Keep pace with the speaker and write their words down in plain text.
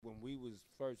we was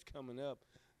first coming up,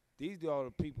 these are all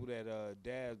the people that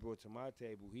Daz brought to my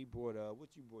table. He brought what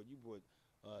you brought? You brought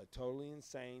Totally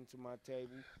Insane to my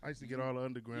table. I used to get You all the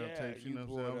underground yeah, tapes. You you know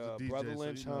what I'm saying? I brought was a Brother DJ, so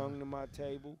Lynch you know. Hung to my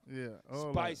table. Yeah, all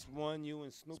that. Spice One, you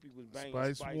and Snoopy was banging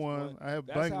Spice Spice One. One. I have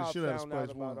That's banged the how I shit out of found out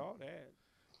Spice about One. all that.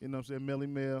 You know what I'm saying? Melly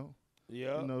Mel.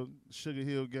 Yeah, You know, Sugar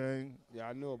Hill Gang. yeah,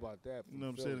 I knew about that You from know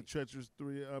what I'm saying? Philly. The Treacherous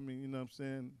Three. I mean, you know what I'm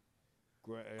saying?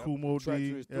 The Kumo D,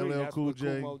 Treacherous Three, LL that's Cool where J.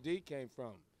 Kumo D came from.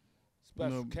 You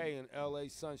Special know, K and L.A.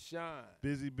 Sunshine.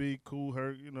 Busy B, Cool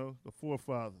Herc. You know, the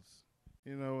forefathers.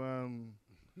 You know,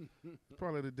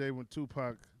 probably the day when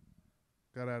Tupac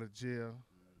got out of jail,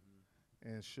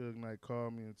 and Suge Knight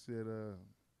called me and said,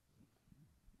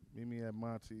 meet me at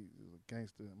Monty's, a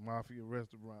gangster mafia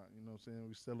restaurant. You know what I'm saying?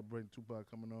 We celebrating Tupac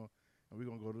coming on, and we're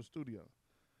going to go to the studio.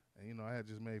 And, you know, I had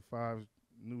just made 5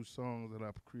 new songs that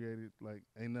I created, like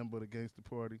Ain't Nothing But a Gangster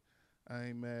Party, I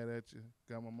Ain't Mad at You,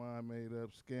 Got My Mind Made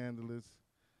Up, Scandalous,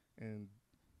 and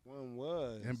One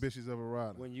was Ambitious of a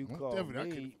Rider. when you Most called definitely, I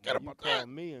me. can't forget When you about called that.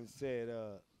 me and said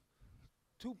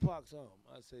Tupac's home.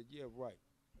 I said, yeah, right.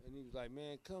 And he was like,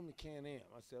 man, come to Can-Am.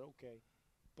 I said, okay.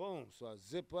 Boom. So I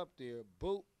zip up there,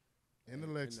 boop. In the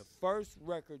And the Lexus. first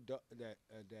record that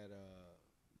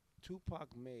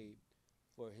Tupac made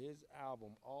for his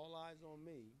album, All Eyes on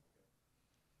Me,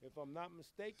 if I'm not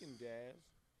mistaken, Daz,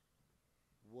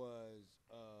 was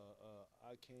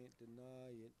I Can't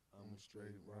Deny It. I'm a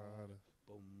straight rider.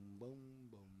 Boom,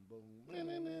 boom, boom,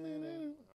 boom.